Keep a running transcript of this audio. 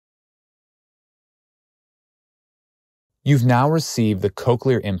You've now received the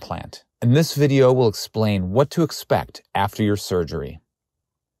cochlear implant, and this video will explain what to expect after your surgery.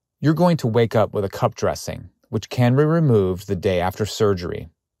 You're going to wake up with a cup dressing, which can be removed the day after surgery.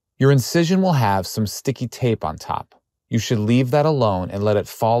 Your incision will have some sticky tape on top. You should leave that alone and let it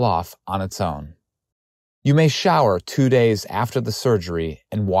fall off on its own. You may shower 2 days after the surgery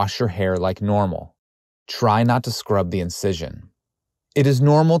and wash your hair like normal. Try not to scrub the incision. It is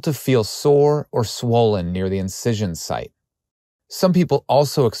normal to feel sore or swollen near the incision site. Some people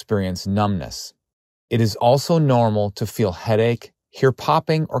also experience numbness. It is also normal to feel headache, hear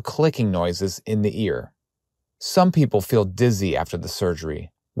popping or clicking noises in the ear. Some people feel dizzy after the surgery,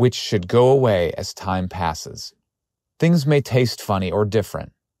 which should go away as time passes. Things may taste funny or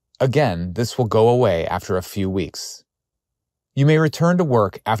different. Again, this will go away after a few weeks. You may return to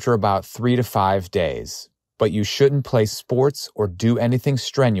work after about 3 to 5 days, but you shouldn't play sports or do anything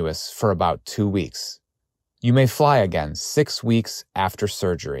strenuous for about 2 weeks. You may fly again 6 weeks after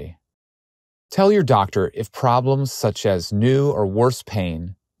surgery. Tell your doctor if problems such as new or worse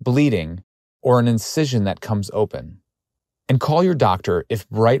pain, bleeding, or an incision that comes open. And call your doctor if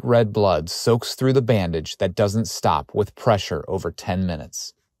bright red blood soaks through the bandage that doesn't stop with pressure over 10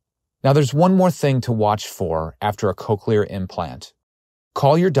 minutes. Now there's one more thing to watch for after a cochlear implant.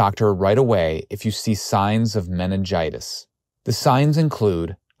 Call your doctor right away if you see signs of meningitis. The signs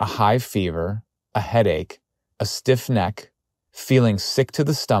include a high fever, a headache, a stiff neck, feeling sick to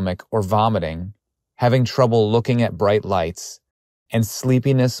the stomach or vomiting, having trouble looking at bright lights, and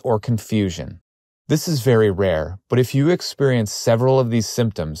sleepiness or confusion. This is very rare, but if you experience several of these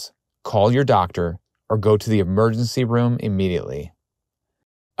symptoms, call your doctor or go to the emergency room immediately.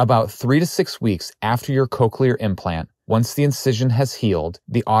 About 3 to 6 weeks after your cochlear implant, once the incision has healed,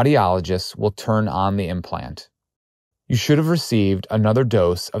 the audiologist will turn on the implant. You should have received another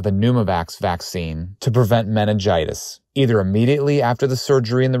dose of the Pneumovax vaccine to prevent meningitis, either immediately after the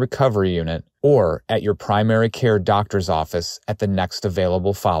surgery in the recovery unit or at your primary care doctor's office at the next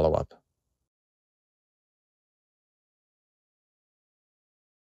available follow-up.